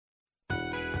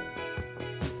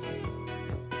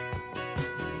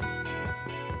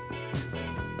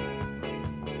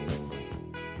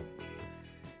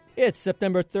It's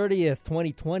September 30th,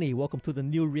 2020. Welcome to the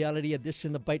new reality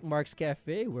edition of Bytemarks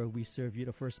Cafe, where we serve you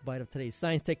the first bite of today's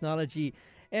science, technology,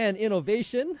 and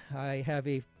innovation. I have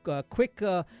a quick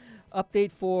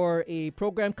update for a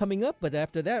program coming up, but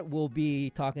after that, we'll be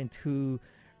talking to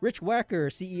Rich Wacker,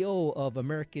 CEO of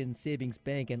American Savings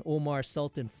Bank, and Omar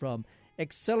Sultan from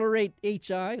Accelerate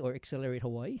HI, or Accelerate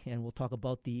Hawaii, and we'll talk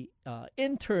about the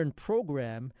intern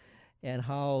program and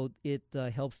how it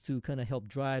helps to kind of help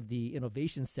drive the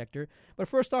innovation sector. But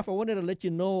first off, I wanted to let you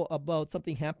know about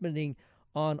something happening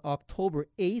on October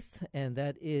 8th, and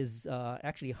that is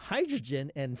actually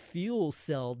Hydrogen and Fuel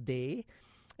Cell Day.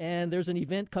 And there's an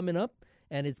event coming up,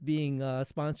 and it's being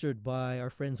sponsored by our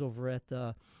friends over at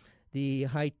the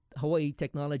Hawaii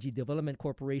Technology Development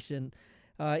Corporation.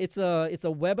 It's a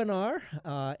webinar,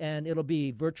 and it'll be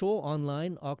virtual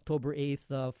online October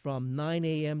 8th from 9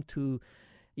 a.m. to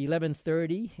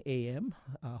 11:30 a.m.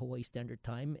 Hawaii Standard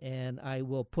Time, and I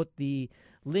will put the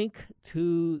link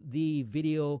to the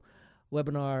video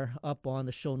webinar up on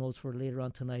the show notes for later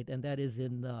on tonight, and that is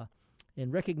in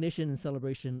recognition and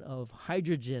celebration of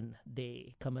Hydrogen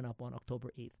Day coming up on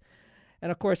October 8th.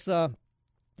 And of course, I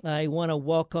want to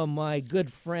welcome my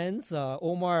good friends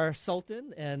Omar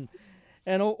Sultan, and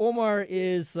Omar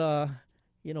is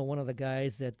one of the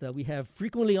guys that we have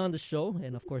frequently on the show,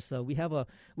 and of course we have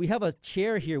a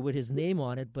chair here with his name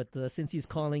on it. But since he's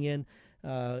calling in,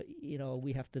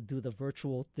 we have to do the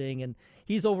virtual thing. And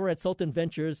he's over at Sultan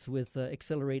Ventures with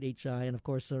Accelerate HI, and of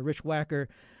course Rich Wacker,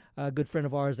 a good friend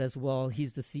of ours as well.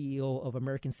 He's the CEO of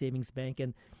American Savings Bank,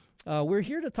 and we're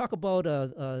here to talk about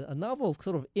a novel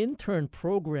sort of intern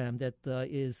program that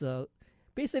is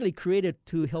basically created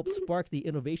to help spark the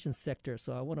innovation sector.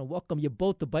 So I want to welcome you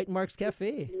both to Bytemarks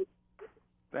Cafe.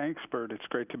 Thanks, Bert. It's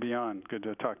great to be on. Good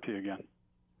to talk to you again.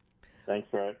 Thanks,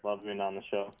 Bert. Love being on the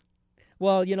show.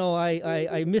 Well,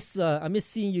 I miss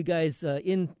seeing you guys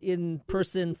in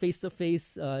person, face to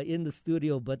face, in the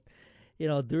studio. But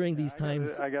during these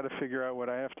times, I got to figure out what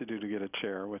I have to do to get a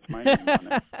chair with my name on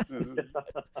it.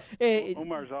 Hey,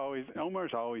 Omar's always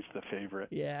the favorite.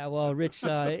 Yeah, well, Rich,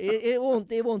 it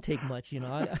won't take much, It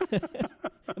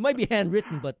might be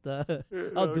handwritten, but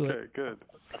I'll do it. Okay, good.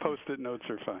 Post-it notes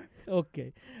are fine.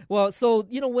 Okay. Well, so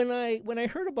when I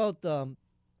heard about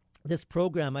this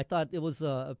program, I thought it was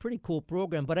a pretty cool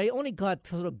program, but I only got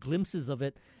sort of glimpses of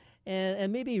it.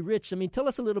 And maybe, Rich, tell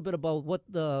us a little bit about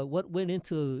what went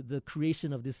into the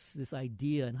creation of this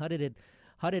idea, and how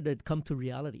did it come to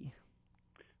reality?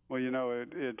 Well,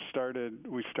 it started.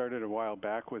 We started a while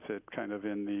back with it, kind of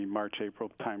in the March-April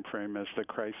timeframe as the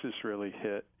crisis really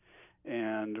hit,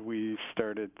 and we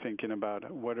started thinking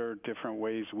about what are different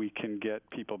ways we can get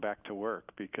people back to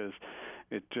work, because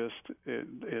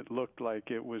it looked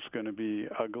like it was going to be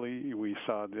ugly. We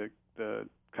saw the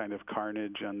kind of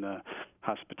carnage in the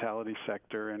hospitality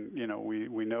sector, and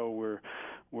we know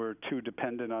we're too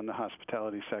dependent on the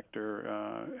hospitality sector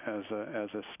as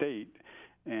a state,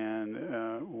 and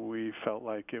we felt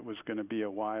like it was going to be a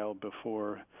while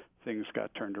before things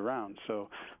got turned around. So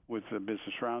with the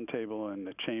Business Roundtable and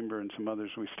the Chamber and some others,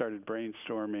 we started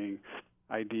brainstorming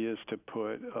ideas to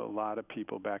put a lot of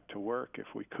people back to work if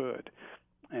we could,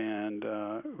 and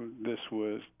this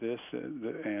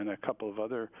and a couple of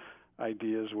other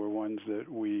ideas were ones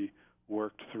that we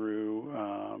worked through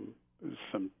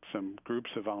some groups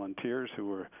of volunteers who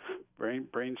were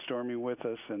brainstorming with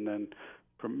us, and then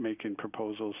making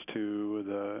proposals to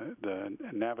the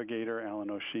navigator, Alan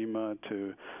Oshima,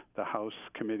 to the House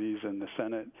committees and the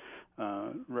Senate.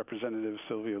 Representative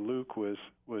Sylvia Luke was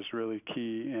really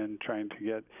key in trying to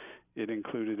get it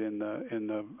included in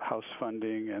the House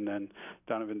funding, and then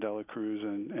Donovan Dela Cruz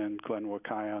and Glenn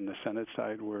Wakai on the Senate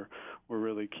side were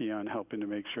really key on helping to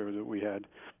make sure that we had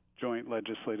joint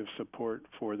legislative support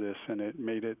for this, and it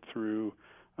made it through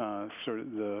sort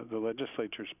of the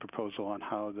legislature's proposal on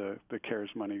how the CARES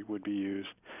money would be used.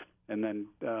 And then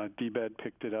DBED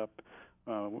picked it up.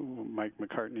 Mike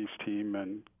McCartney's team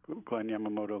and Glenn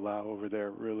Yamamoto Lau over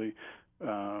there really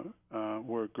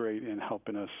were great in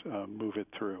helping us move it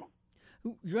through.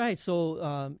 Right.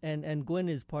 So and Gwen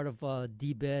is part of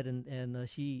DBED, and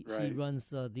she runs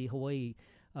the Hawaii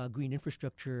Green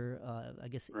Infrastructure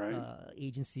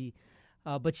agency.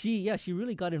 But she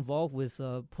really got involved with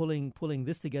pulling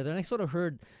this together, and I sort of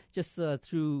heard just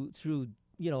through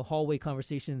hallway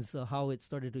conversations how it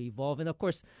started to evolve. And of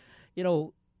course,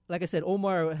 like I said,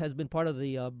 Omar has been part of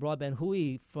the Broadband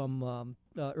Hui from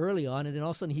early on, and then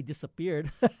all of a sudden he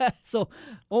disappeared. So,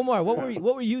 Omar, what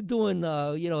were you doing?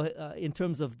 In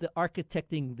terms of the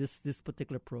architecting this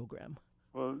particular program?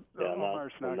 Well, yeah,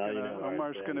 Omar's not going to.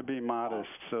 Omar's going to be modest.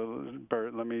 So,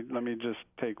 Bert, let me just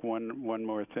take one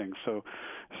more thing. So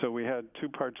we had two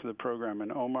parts of the program,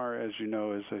 and Omar, as you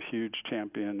know, is a huge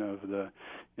champion of the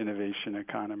innovation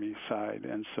economy side,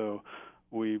 and so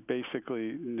we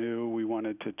basically knew we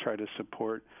wanted to try to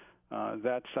support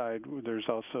that side. There's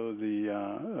also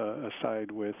a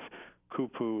side with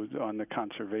Kupu on the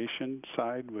conservation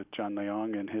side with John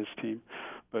Leong and his team.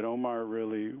 But Omar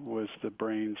really was the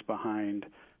brains behind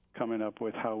coming up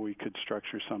with how we could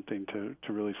structure something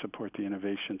to really support the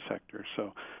innovation sector.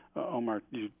 So, Omar,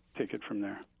 you take it from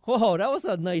there. Whoa, that was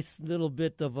a nice little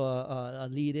bit of a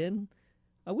lead-in.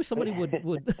 I wish somebody would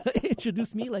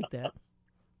introduce me like that.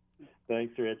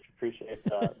 Thanks, Rich. Appreciate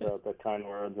the kind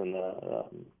words and the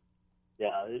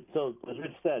So as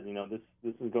Rich said,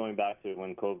 this is going back to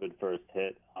when COVID first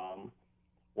hit.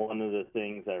 One of the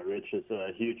things that Rich is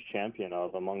a huge champion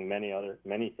of, among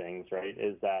many things, right,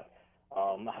 is that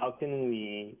how can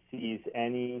we seize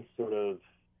any sort of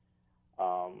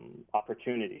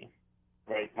opportunity,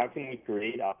 right? How can we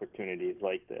create opportunities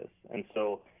like this? And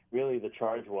so really the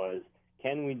charge was,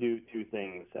 can we do two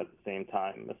things at the same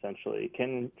time, essentially?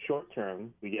 Can, short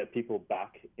term, we get people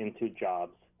back into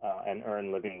jobs and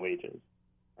earn living wages,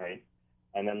 right?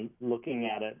 And then looking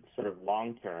at it sort of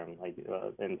long term, like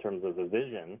in terms of the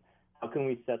vision, how can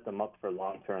we set them up for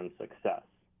long-term success,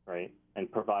 right?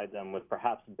 And provide them with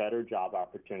perhaps better job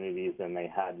opportunities than they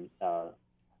had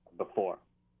before.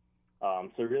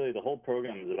 So really the whole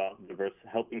program is about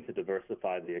helping to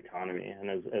diversify the economy. And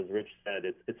as Rich said,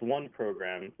 it's one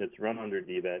program that's run under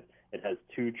DBET. It has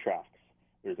two tracks.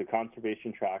 There's a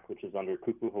conservation track, which is under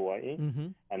Kupu Hawaii,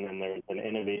 and then there's an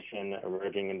innovation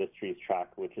emerging industries track,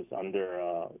 which is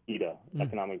under EDA,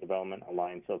 Economic Development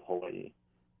Alliance of Hawaii.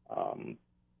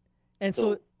 And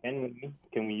so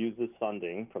can we use this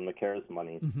funding from the CARES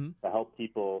money to help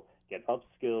people get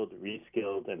upskilled,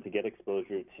 reskilled, and to get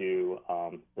exposure to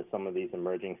some of these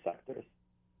emerging sectors?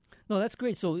 No, that's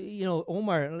great. So,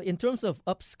 Omar, in terms of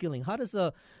upskilling, how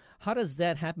does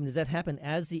that happen? Does that happen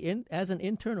as an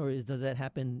intern, or does that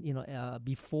happen,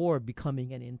 before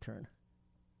becoming an intern?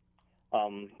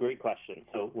 Great question.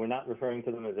 So we're not referring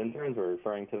to them as interns; we're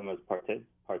referring to them as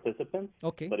participants.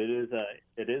 Okay. But it is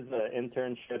an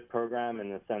internship program in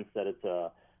the sense that it's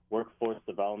a workforce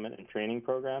development and training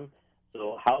program.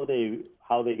 So how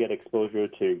they get exposure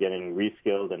to getting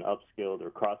reskilled and upskilled or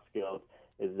cross-skilled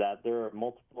is that there are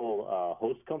multiple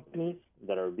host companies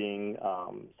that are being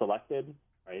selected,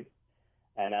 right?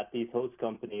 And at these host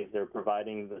companies, they're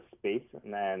providing the space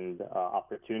and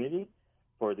opportunity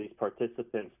for these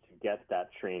participants to get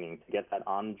that training, to get that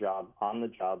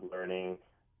on-the-job learning,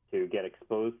 to get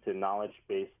exposed to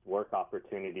knowledge-based work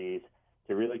opportunities,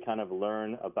 to really kind of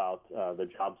learn about the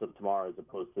jobs of tomorrow as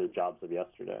opposed to the jobs of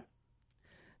yesterday.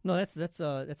 No,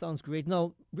 that sounds great.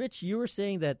 Now, Rich, you were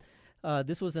saying that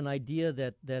this was an idea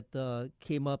that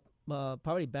came up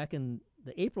probably back in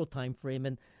the April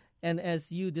timeframe, and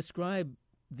as you describe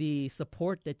the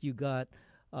support that you got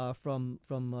from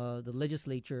the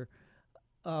legislature,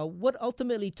 what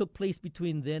ultimately took place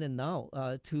between then and now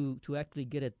to actually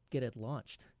get it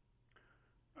launched?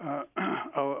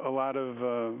 A lot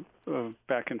of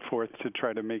back and forth to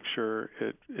try to make sure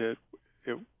it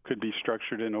could be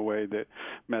structured in a way that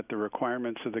met the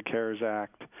requirements of the CARES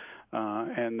Act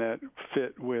and that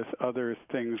fit with other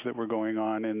things that were going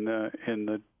on in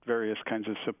the various kinds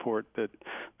of support that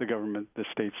the government, the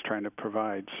state's trying to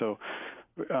provide. So,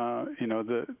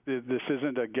 this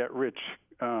isn't a get-rich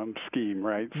scheme,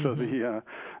 right? So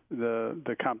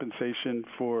the compensation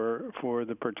for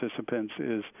the participants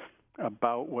is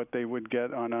about what they would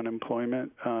get on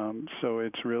unemployment. So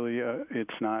it's really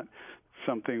it's not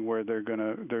something where they're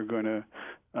gonna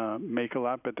make a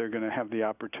lot, but they're going to have the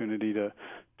opportunity to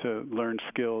learn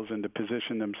skills and to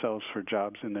position themselves for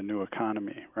jobs in the new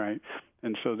economy, right?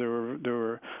 And so they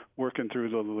were working through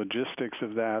the logistics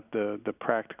of that, the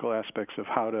practical aspects of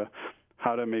how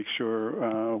to make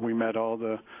sure we met all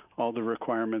the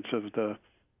requirements of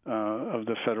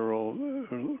the federal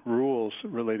rules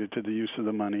related to the use of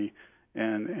the money,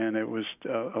 and it was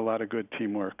a lot of good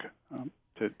teamwork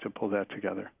to pull that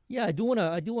together. Yeah, I do want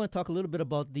to talk a little bit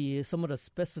about some of the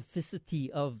specificity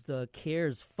of the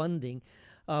CARES funding.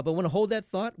 But I want to hold that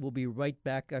thought. We'll be right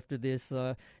back after this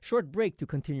short break to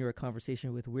continue our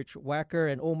conversation with Rich Wacker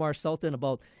and Omar Sultan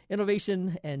about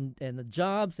innovation and the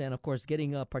jobs and, of course,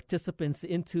 getting participants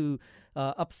into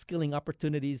upskilling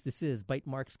opportunities. This is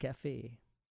Bytemarks Cafe.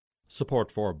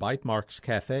 Support for Bytemarks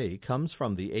Cafe comes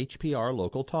from the HPR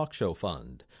Local Talk Show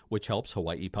Fund, which helps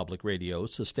Hawaii Public Radio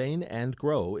sustain and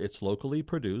grow its locally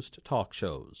produced talk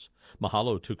shows.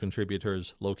 Mahalo to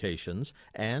contributors, locations,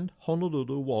 and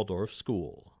Honolulu Waldorf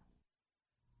School.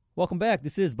 Welcome back.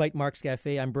 This is Bytemarks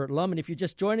Cafe. I'm Bert Lum, and if you're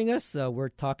just joining us, we're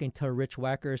talking to Rich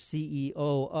Wacker, CEO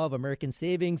of American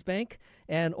Savings Bank,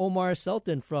 and Omar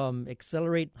Sultan from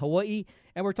Accelerate Hawaii,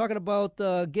 and we're talking about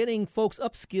getting folks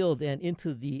upskilled and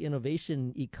into the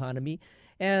innovation economy.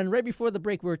 And right before the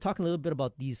break, we were talking a little bit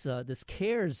about this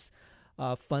CARES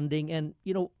funding, and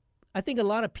I think a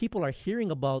lot of people are hearing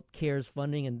about CARES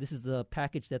funding, and this is the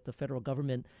package that the federal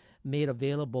government made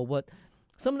available. What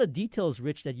some of the details,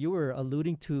 Rich, that you were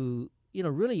alluding to,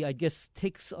 really, I guess,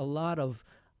 takes a lot of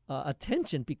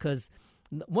attention, because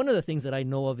one of the things that I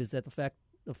know of is that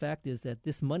the fact is that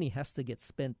this money has to get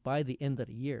spent by the end of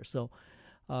the year. So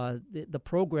the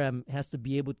program has to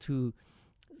be able to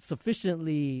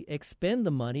sufficiently expend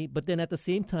the money, but then at the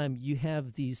same time, you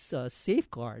have these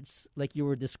safeguards, like you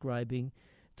were describing,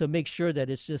 to make sure that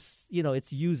it's just,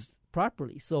 it's used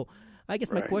properly. So I guess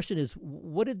my question is,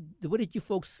 what did you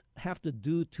folks have to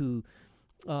do to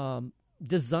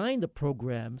design the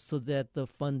program so that the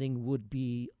funding would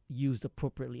be used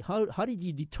appropriately? How did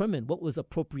you determine what was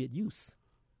appropriate use?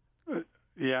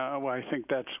 Yeah, well, I think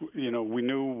that's, we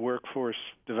knew workforce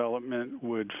development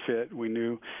would fit. We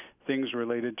knew things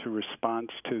related to response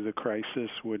to the crisis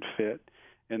would fit.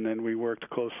 And then we worked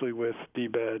closely with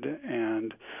DBED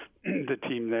and the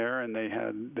team there, and they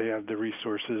have the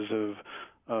resources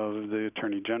of the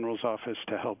Attorney General's office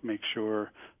to help make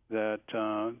sure that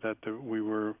we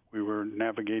were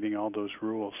navigating all those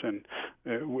rules, and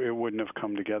it wouldn't have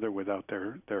come together without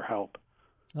their help.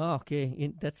 Oh,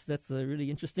 okay, that's really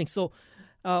interesting. So,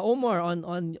 Omar,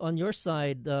 on your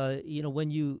side,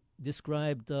 when you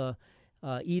described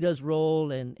Ida's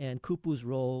role and Kupu's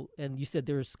role, and you said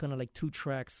there's kind of like two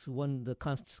tracks: one the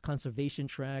conservation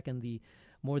track and the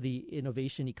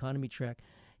innovation economy track.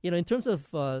 In terms of,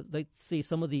 let's say,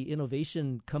 some of the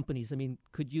innovation companies, I mean,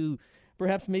 could you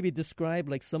perhaps maybe describe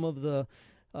like some of the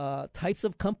types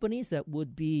of companies that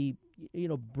would be,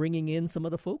 bringing in some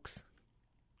of the folks?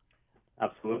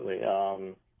 Absolutely.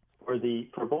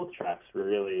 For both tracks, we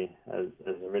really, as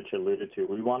Rich alluded to,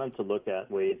 we wanted to look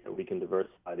at ways that we can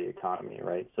diversify the economy,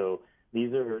 right? So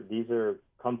these are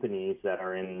companies that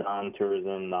are in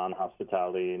non-tourism,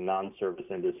 non-hospitality, non-service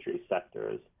industry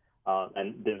sectors.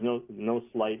 And there's no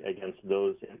slight against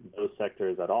those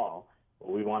sectors at all. But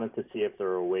we wanted to see if there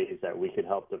were ways that we could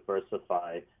help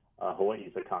diversify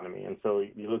Hawaii's economy. And so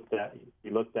you looked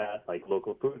at like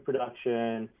local food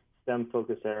production, STEM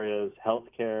focus areas,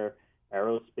 healthcare,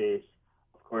 aerospace,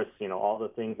 of course, all the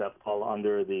things that fall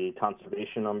under the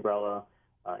conservation umbrella,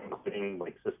 including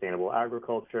like sustainable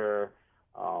agriculture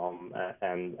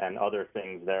and other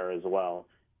things there as well.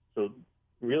 So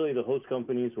really, the host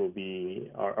companies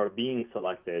are being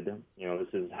selected.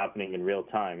 This is happening in real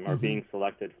time. Are being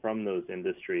selected from those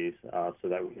industries so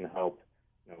that we can help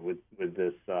with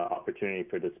this opportunity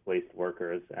for displaced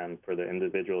workers and for the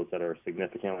individuals that are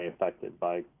significantly affected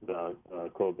by the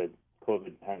COVID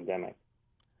pandemic.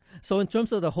 So, in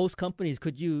terms of the host companies,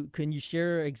 can you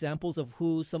share examples of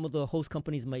who some of the host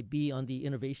companies might be on the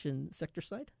innovation sector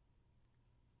side?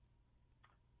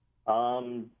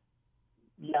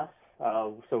 Yes.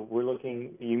 So we're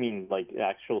looking, you mean like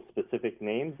actual specific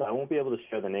names? I won't be able to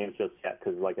share the names just yet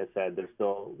because, like I said, they're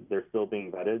still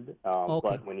being vetted. Okay.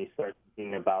 But when you start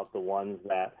thinking about the ones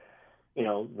that,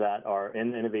 that are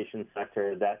in the innovation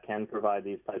sector that can provide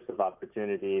these types of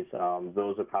opportunities,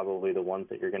 those are probably the ones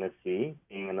that you're going to see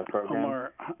being in the program.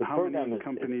 Omar, how many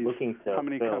companies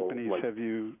have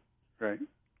you, right?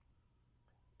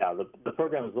 Yeah, the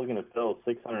program is looking to fill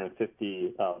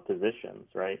 650 positions,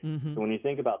 right? Mm-hmm. So when you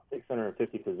think about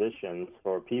 650 positions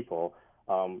for people,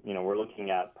 we're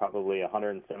looking at probably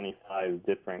 175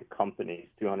 different companies,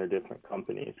 200 different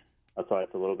companies. That's why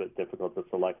it's a little bit difficult to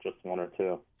select just one or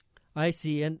two. I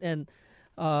see. And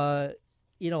I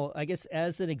guess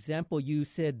as an example, you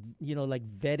said, like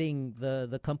vetting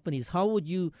the companies. How would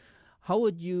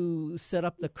you set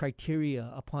up the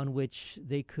criteria upon which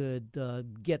they could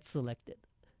get selected?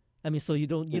 I mean, so you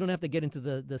don't have to get into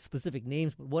the specific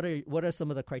names, but what are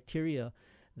some of the criteria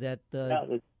that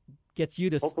gets you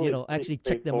to actually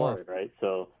check them off? Right.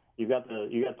 So you got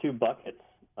two buckets.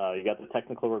 You got the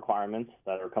technical requirements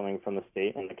that are coming from the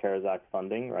state and the CARES Act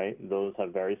funding. Right. Those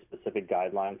have very specific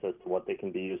guidelines as to what they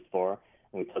can be used for,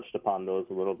 and we touched upon those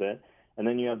a little bit. And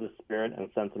then you have the spirit and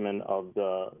sentiment of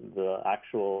the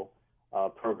actual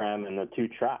program and the two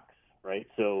tracks. Right.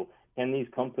 So can these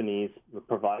companies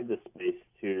provide the space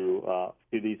to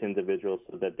these individuals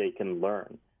so that they can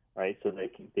learn, right? So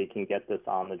they can get this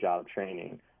on-the-job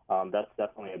training. That's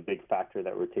definitely a big factor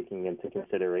that we're taking into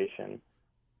consideration.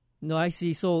 No, I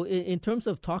see. So in terms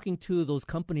of talking to those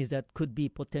companies that could be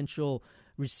potential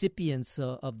recipients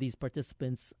of these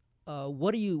participants,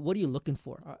 what are you looking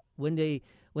for when they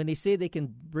say they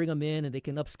can bring them in and they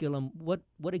can upskill them?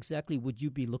 What exactly would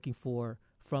you be looking for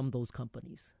from those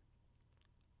companies?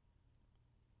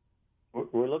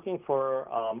 We're looking for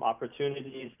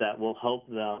opportunities that will help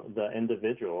the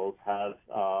individuals have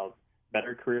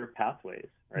better career pathways,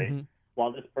 right? Mm-hmm.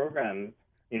 While this program,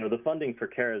 the funding for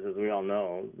CARES, as we all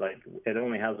know, it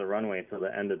only has a runway till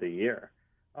the end of the year.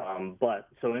 But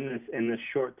so in this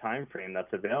short time frame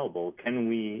that's available, can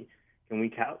we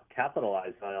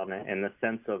capitalize on it in the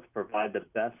sense of provide the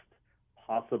best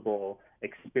possible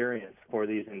experience for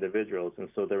these individuals, and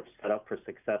so they're set up for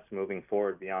success moving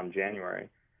forward beyond January.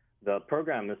 The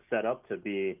program is set up to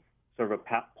be sort of a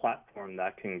platform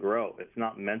that can grow. It's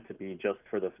not meant to be just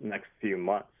for the next few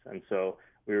months, and so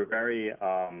we were very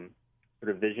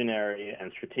sort of visionary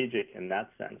and strategic in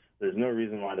that sense. There's no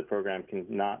reason why the program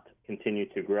cannot continue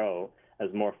to grow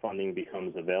as more funding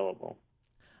becomes available.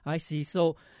 I see.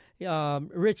 So,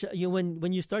 Rich,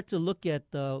 when you start to look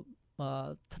at the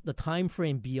time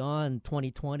frame beyond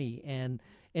 2020 and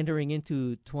entering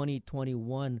into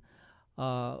 2021,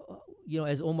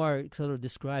 as Omar sort of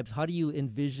describes, how do you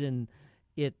envision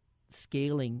it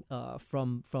scaling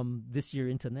from this year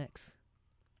into next?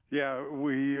 Yeah,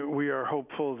 we are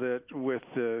hopeful that with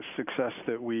the success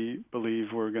that we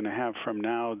believe we're going to have from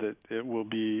now, that it will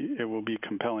be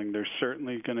compelling. There's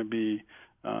certainly going to be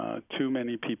too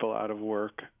many people out of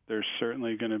work. There's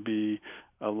certainly going to be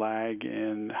a lag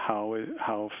in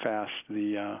how fast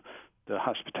the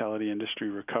hospitality industry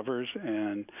recovers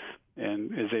and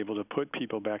is able to put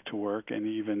people back to work, and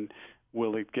even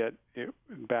will it get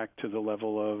back to the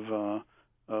level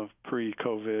of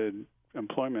pre-COVID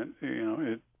employment?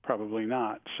 It probably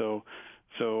not. So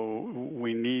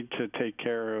we need to take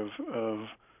care of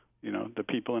the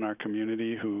people in our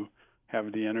community who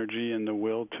have the energy and the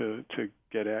will to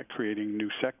get at creating new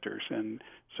sectors, and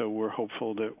so we're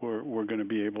hopeful that we're going to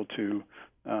be able to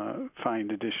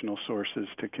find additional sources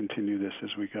to continue this as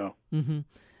we go. Mm-hmm.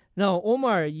 Now,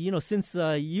 Omar, since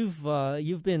you've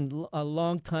been a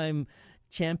long time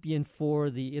champion for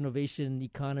the innovation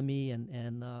economy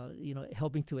and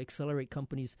helping to accelerate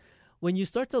companies, when you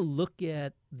start to look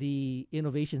at the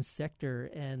innovation sector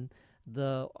and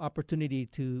the opportunity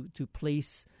to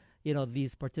place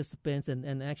these participants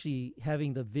and actually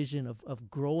having the vision of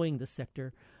growing the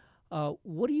sector,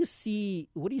 what do you see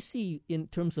in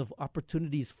terms of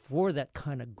opportunities for that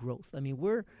kind of growth? I mean,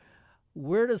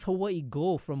 where does Hawaii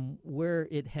go from where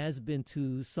it has been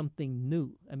to something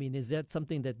new? I mean, is that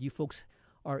something that you folks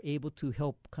are able to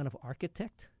help kind of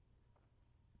architect?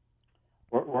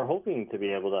 We're hoping to be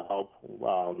able to help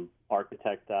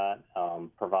architect that,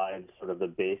 provide sort of the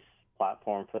base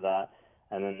platform for that,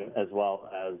 and then as well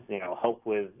as help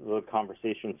with the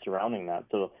conversation surrounding that.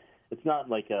 So it's not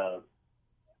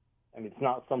it's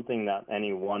not something that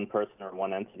any one person or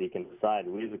one entity can decide.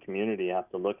 We as a community have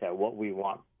to look at what we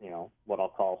want, what I'll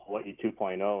call Hawaii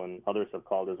 2.0 and others have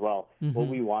called as well, mm-hmm. what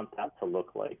we want that to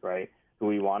look like, right? Do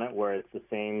we want it where it's the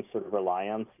same sort of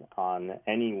reliance on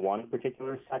any one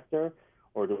particular sector,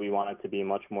 or do we want it to be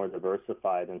much more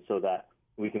diversified and so that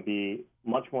we can be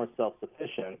much more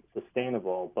self-sufficient,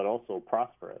 sustainable, but also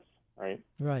prosperous, right?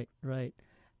 Right.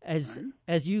 As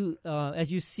you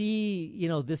see,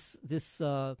 this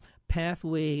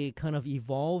pathway kind of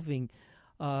evolving,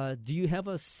 do you have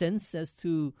a sense as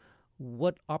to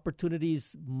what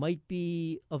opportunities might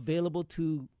be available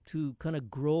to kind of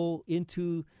grow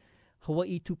into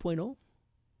Hawaii 2.0?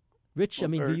 Rich,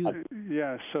 do you?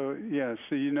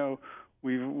 So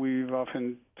we've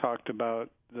often talked about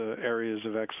the areas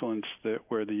of excellence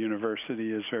where the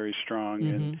university is very strong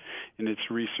mm-hmm. in its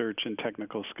research and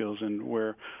technical skills, and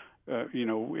where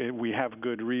we have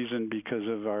good reason because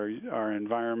of our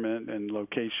environment and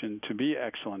location to be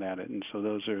excellent at it. And so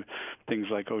those are things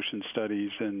like ocean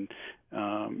studies and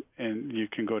you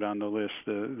can go down the list,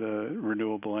 the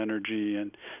renewable energy,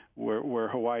 and where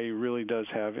Hawaii really does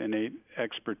have innate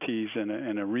expertise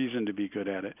and a reason to be good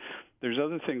at it. There's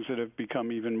other things that have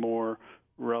become even more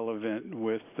relevant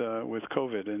with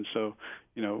COVID, and so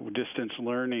distance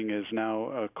learning is now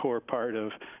a core part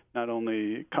of not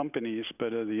only companies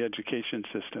but of the education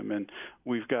system. And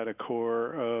we've got a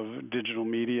core of digital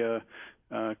media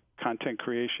content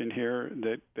creation here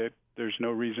that there's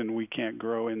no reason we can't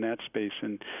grow in that space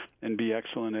and be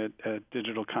excellent at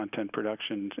digital content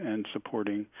production and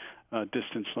supporting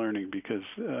distance learning, because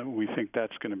we think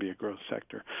that's going to be a growth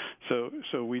sector.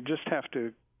 So we just have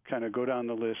to kind of go down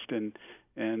the list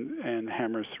and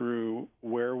hammer through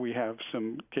where we have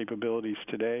some capabilities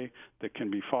today that can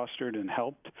be fostered and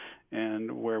helped,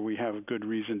 and where we have a good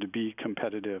reason to be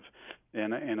competitive.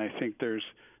 And I think there's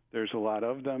a lot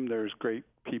of them. There's great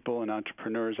people and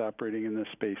entrepreneurs operating in this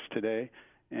space today,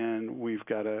 and we've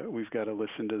got to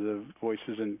listen to the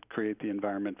voices and create the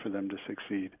environment for them to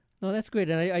succeed. No, that's great,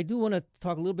 and I do want to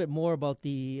talk a little bit more about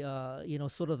the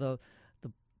sort of the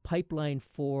pipeline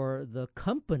for the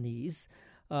companies.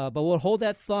 But we'll hold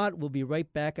that thought. We'll be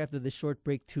right back after this short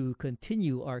break to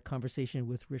continue our conversation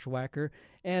with Rich Wacker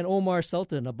and Omar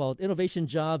Sultan about innovation,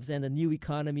 jobs, and the new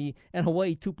economy and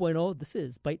Hawaii 2.0. This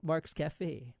is Bytemarks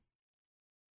Cafe.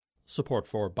 Support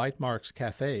for Bytemarks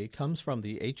Cafe comes from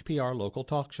the HPR Local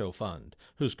Talk Show Fund,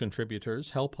 whose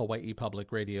contributors help Hawaii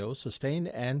Public Radio sustain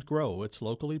and grow its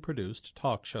locally produced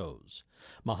talk shows.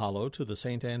 Mahalo to the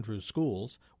St. Andrews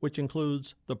Schools, which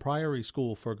includes the Priory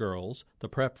School for Girls, the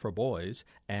Prep for Boys,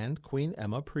 and Queen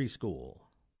Emma Preschool.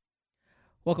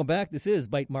 Welcome back. This is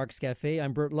Bytemarks Cafe.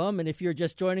 I'm Bert Lum, and if you're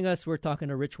just joining us, we're talking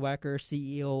to Rich Wacker,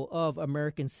 CEO of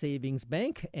American Savings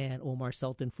Bank, and Omar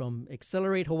Sultan from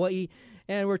Accelerate Hawaii,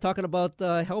 and we're talking about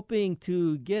helping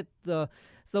to get the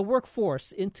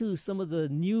workforce into some of the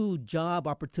new job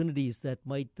opportunities that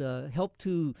might help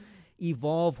to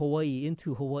evolve Hawaii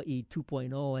into Hawaii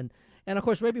 2.0. And of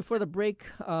course, right before the break,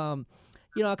 I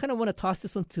kind of want to toss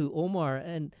this one to Omar.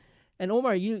 And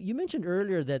Omar, you mentioned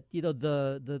earlier that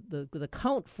the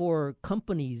count for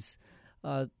companies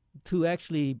to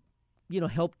actually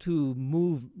help to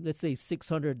move, let's say,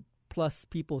 600 plus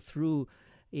people through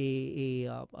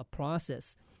a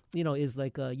process, is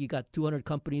like you got 200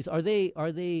 companies. Are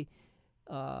they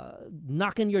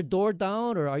knocking your door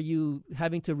down, or are you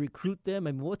having to recruit them?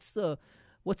 I mean, what's the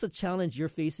challenge you're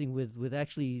facing with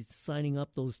actually signing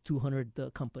up those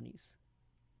 200 companies?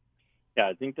 Yeah,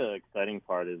 I think the exciting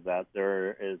part is that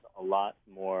there is a lot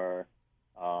more.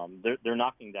 They're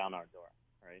knocking down our door,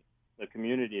 right? The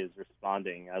community is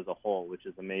responding as a whole, which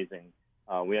is amazing.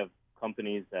 We have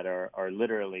companies that are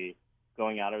literally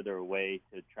going out of their way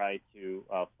to try to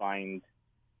find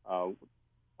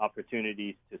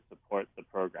opportunities to support the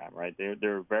program, right?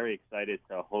 They're very excited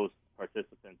to host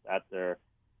participants at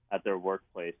their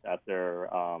workplace, at their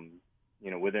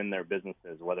within their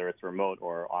businesses, whether it's remote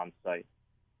or on site.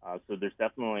 So there's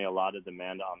definitely a lot of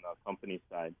demand on the company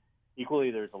side. Equally,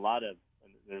 there's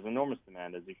enormous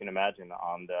demand, as you can imagine,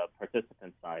 on the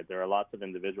participant side. There are lots of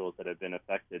individuals that have been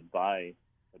affected by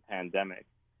the pandemic.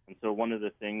 And so one of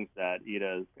the things that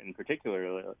EDA in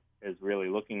particular is really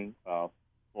looking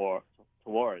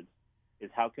towards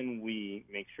is how can we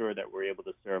make sure that we're able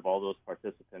to serve all those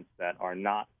participants that are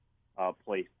not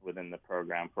placed within the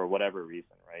program for whatever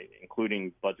reason, right,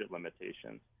 including budget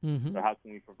limitations. Mm-hmm. So how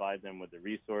can we provide them with the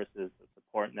resources, the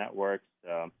support networks,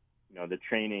 the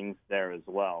trainings there as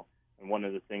well? And one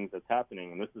of the things that's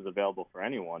happening, and this is available for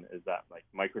anyone, is that like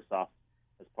Microsoft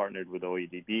has partnered with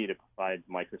OEDB to provide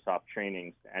Microsoft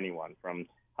trainings to anyone, from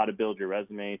how to build your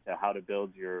resume to how to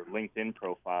build your LinkedIn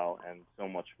profile and so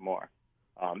much more.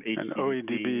 HTC, and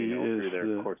OEDB through their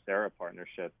Coursera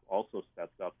partnership, also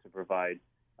steps up to provide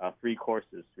free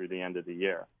courses through the end of the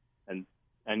year. And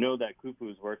I know that Kupu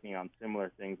is working on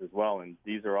similar things as well, and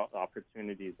these are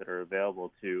opportunities that are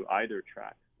available to either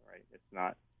track, right?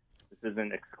 This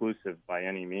isn't exclusive by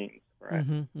any means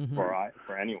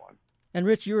for anyone. And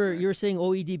Rich, you were saying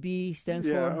OEDB stands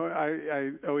for?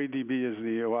 Yeah, OEDB is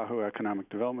the Oahu Economic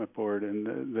Development Board, and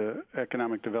the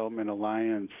Economic Development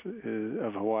Alliance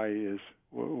of Hawaii is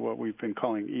what we've been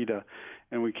calling EDA,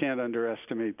 and we can't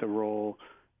underestimate the role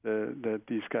that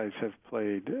these guys have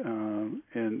played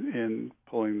in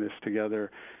pulling this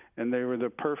together. And they were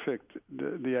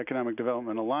the Economic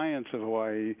Development Alliance of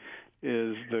Hawaii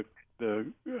is the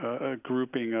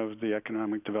grouping of the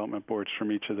economic development boards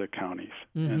from each of the counties.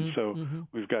 Mm-hmm, and so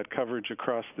we've got coverage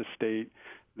across the state.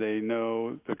 They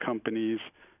know the companies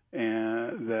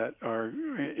that are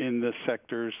in the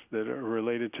sectors that are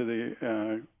related to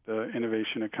the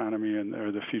innovation economy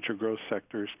or the future growth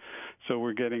sectors. So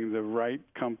we're getting the right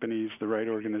companies, the right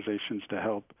organizations to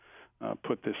help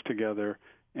put this together,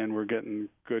 and we're getting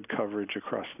good coverage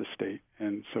across the state.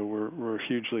 And so we're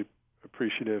hugely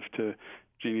appreciative to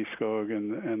Jeannie Skog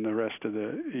and the rest of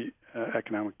the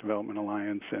Economic Development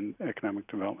Alliance and Economic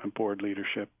Development Board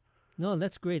leadership. No,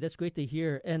 that's great. That's great to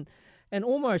hear. And And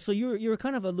Omar, so you're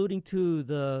kind of alluding to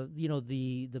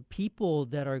the people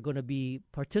that are going to be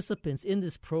participants in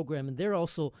this program, and they're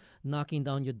also knocking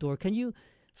down your door. Can you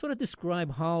sort of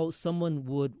describe how someone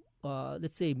would,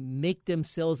 let's say, make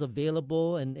themselves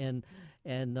available and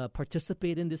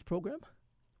participate in this program?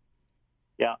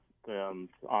 Yeah,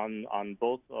 on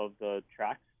both of the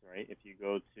tracks, right? If you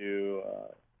go to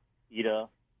EDA,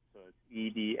 so it's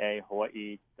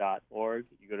edahawaii.org,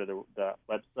 you go to the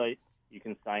website. You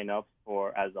can sign up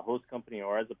as a host company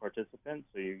or as a participant,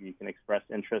 so you can express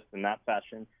interest in that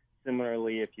fashion.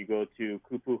 Similarly, if you go to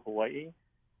Kupu Hawaii,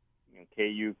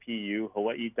 KUPU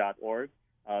Hawaii.org,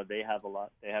 they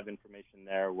have information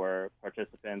there where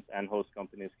participants and host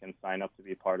companies can sign up to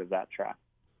be part of that track.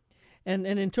 And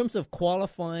in terms of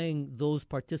qualifying those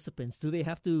participants, do they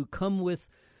have to come with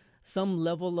some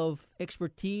level of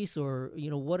expertise, or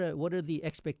what are the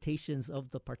expectations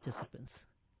of the participants?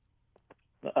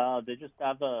 They just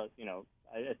have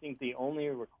I think the only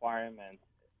requirement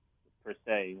per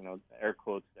se, air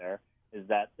quotes there, is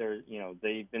that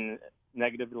they've been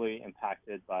negatively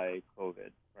impacted by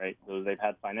COVID, right? So they've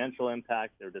had financial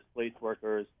impact, they're displaced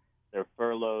workers, they're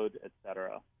furloughed,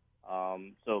 etc.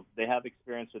 So they have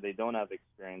experience or they don't have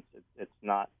experience.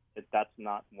 That's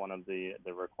not one of the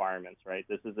requirements, right?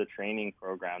 This is a training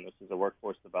program. This is a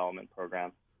workforce development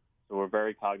program. So we're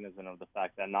very cognizant of the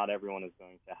fact that not everyone is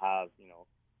going to have,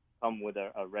 come with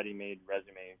a ready-made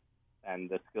resume and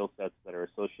the skill sets that are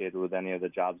associated with any of the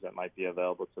jobs that might be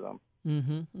available to them.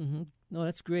 Mm-hmm, mm-hmm. No,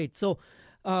 that's great. So,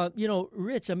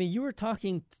 Rich, I mean, you were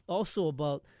talking also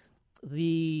about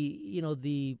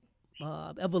the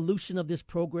evolution of this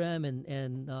program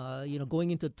and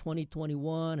going into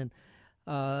 2021, and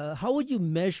how would you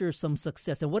measure some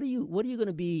success? And what are you going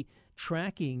to be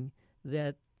tracking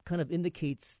that kind of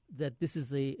indicates that this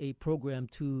is a program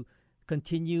to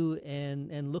continue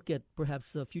and look at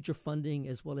perhaps future funding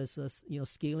as well as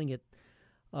scaling it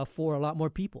for a lot more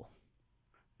people?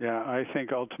 Yeah, I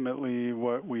think ultimately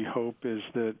what we hope is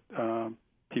that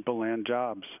people land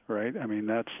jobs, right? I mean,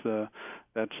 that's the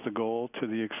goal, to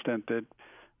the extent that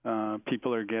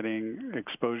people are getting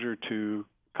exposure to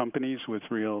companies with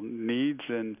real needs,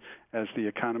 and as the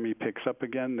economy picks up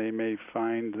again, they may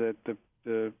find that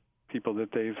the people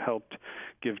that they've helped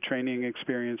give training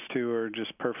experience to are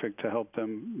just perfect to help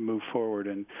them move forward.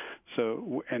 And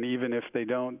so, and even if they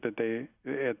don't, that they,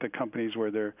 at the companies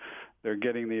where they're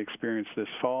getting the experience this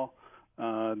fall,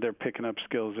 they're picking up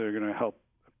skills that are going to help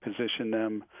position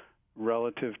them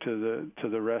relative to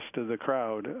the rest of the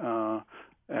crowd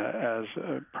as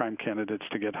prime candidates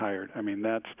to get hired. I mean,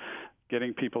 that's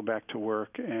getting people back to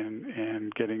work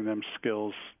and getting them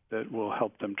skills that will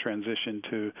help them transition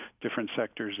to different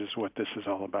sectors is what this is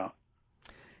all about.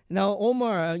 Now,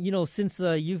 Omar, since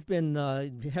you've been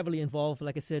heavily involved,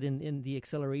 like I said, in the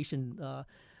acceleration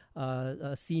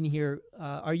scene here,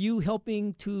 are you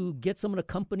helping to get some of the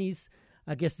companies?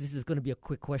 I guess this is going to be a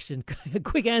quick question, a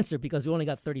quick answer, because we only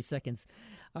got 30 seconds.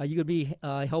 You could be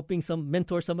helping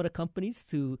mentor some of the companies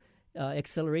to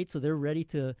accelerate so they're ready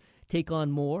to take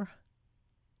on more?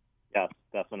 Yes,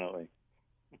 definitely.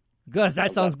 Good.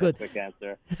 That sounds good. Quick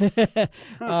answer.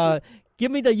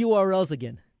 Give me the URLs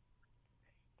again.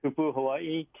 Kupu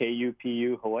Hawaii,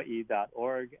 KUPU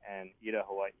Hawaii.org, and EDA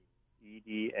Hawaii,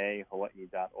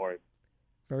 EDAHawaii.org.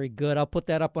 Very good. I'll put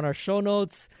that up on our show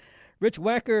notes. Rich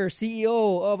Wacker,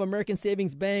 CEO of American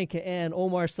Savings Bank, and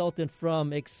Omar Sultan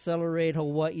from Accelerate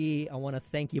Hawaii. I want to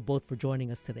thank you both for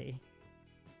joining us today.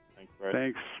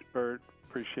 Thanks, Bert.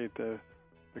 Appreciate the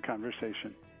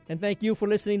conversation. And thank you for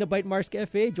listening to Bytemarks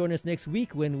Cafe. Join us next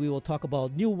week when we will talk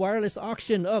about new wireless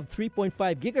auction of 3.5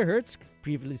 gigahertz,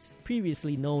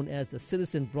 previously known as the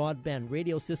Citizen Broadband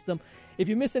Radio System. If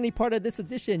you missed any part of this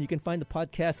edition, you can find the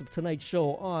podcast of tonight's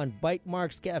show on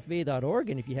bytemarkscafe.org.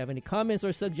 And if you have any comments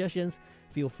or suggestions,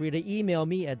 feel free to email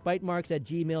me at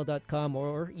bytemarks@gmail.com,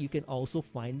 or you can also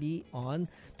find me on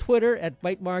Twitter at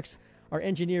Bytemarks. Our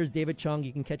engineer is David Chung.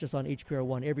 You can catch us on HPR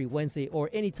One every Wednesday or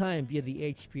anytime via the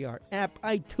HPR app,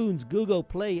 iTunes, Google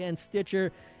Play, and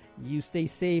Stitcher. You stay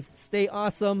safe, stay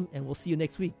awesome, and we'll see you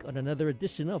next week on another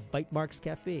edition of Bytemarks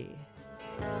Cafe.